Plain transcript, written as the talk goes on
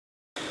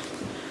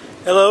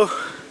Hello,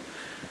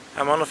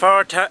 I'm on the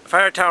fire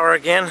tower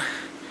again.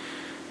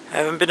 I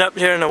haven't been up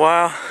here in a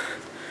while,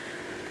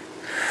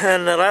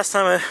 and the last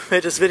time I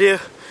made this video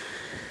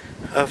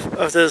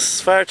of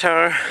this fire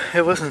tower,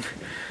 it wasn't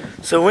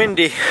so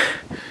windy,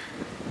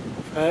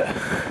 but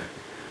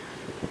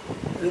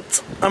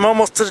I'm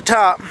almost to the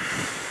top.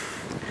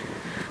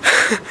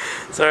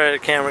 Sorry, the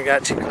camera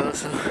got too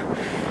close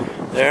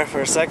there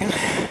for a second,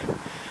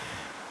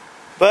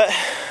 but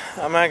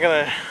I'm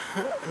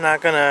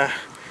not gonna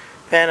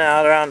pan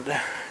out around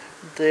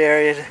the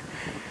area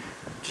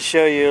to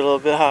show you a little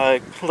bit how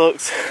it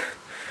looks.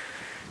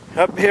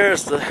 Up here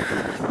is the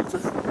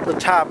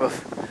top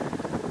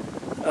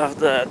of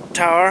the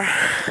tower,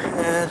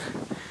 and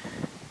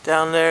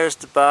down there is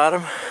the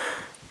bottom.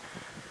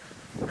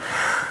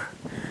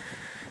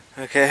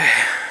 Okay.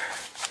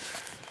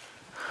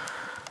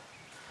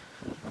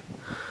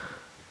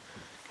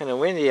 Kind of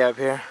windy up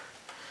here.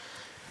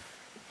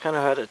 Kind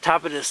of at the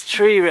top of this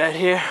tree right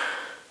here.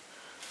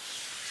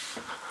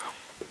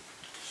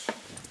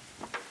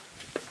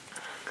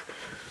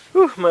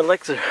 Whew, my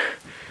legs are...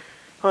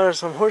 Oh, there's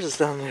some horses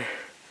down there.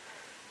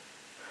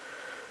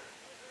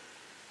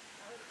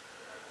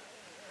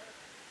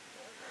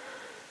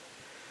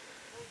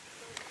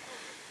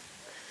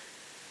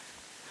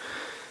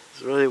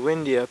 It's really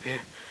windy up here.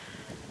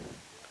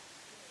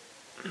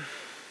 You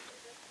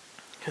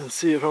can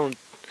see it from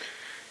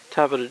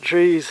top of the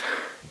trees.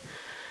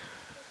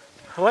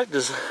 I like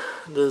this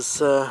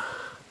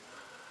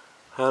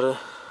how the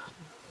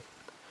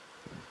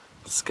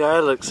sky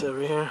looks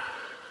over here.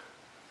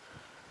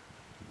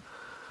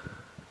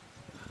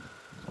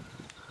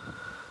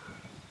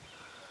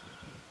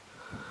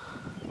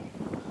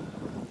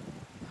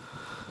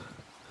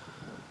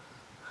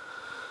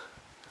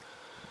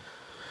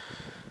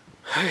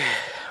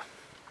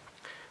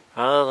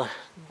 Well,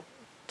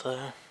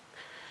 the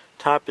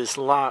top is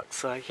locked,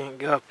 so I can't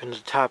go up in the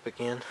top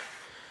again.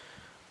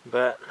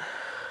 But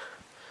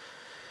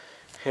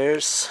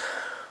here's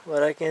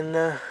what I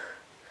can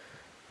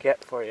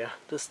get for you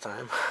this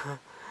time.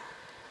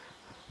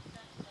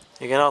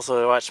 You can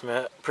also watch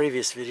my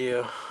previous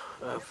video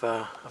of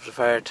the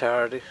fire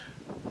tower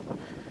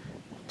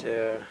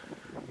to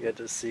get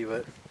to see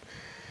what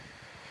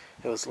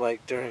it was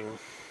like during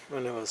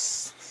when it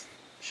was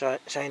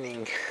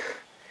shining.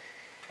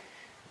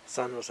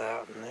 Sun was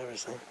out and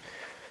everything.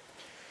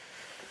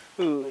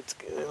 Ooh, it's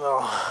getting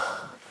all...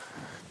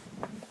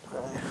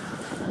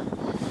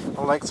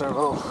 My legs are a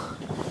little...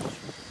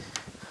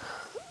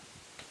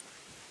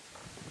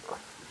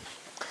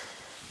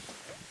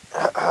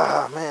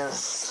 man,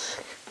 it's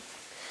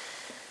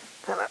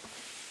kind of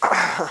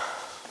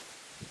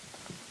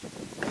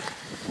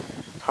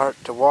hard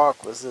to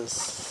walk with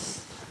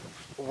this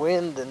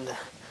wind and the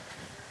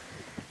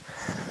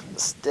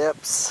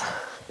steps.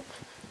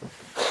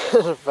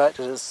 The fact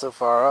that it's so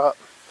far up,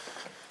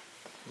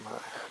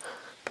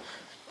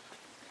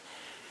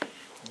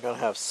 I'm gonna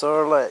have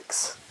sore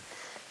legs.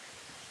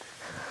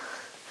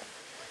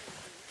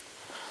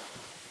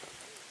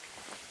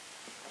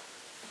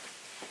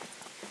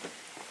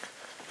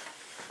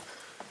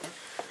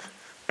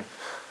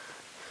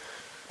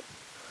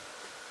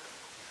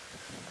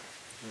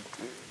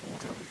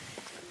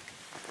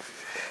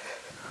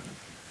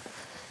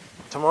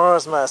 Tomorrow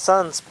is my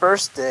son's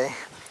birthday.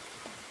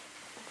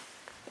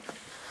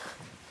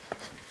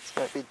 He's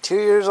gonna be 2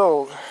 years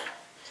old.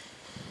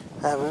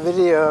 I have a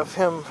video of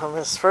him from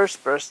his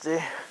first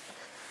birthday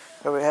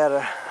where we had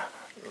a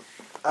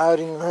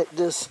outing like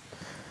this,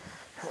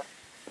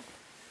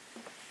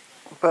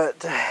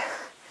 but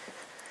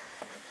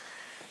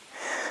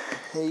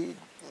he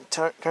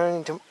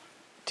turning to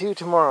 2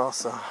 tomorrow,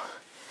 so,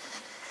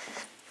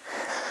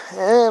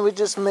 and we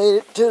just made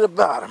it to the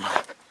bottom.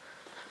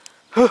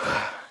 Did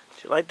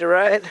you like the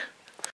ride?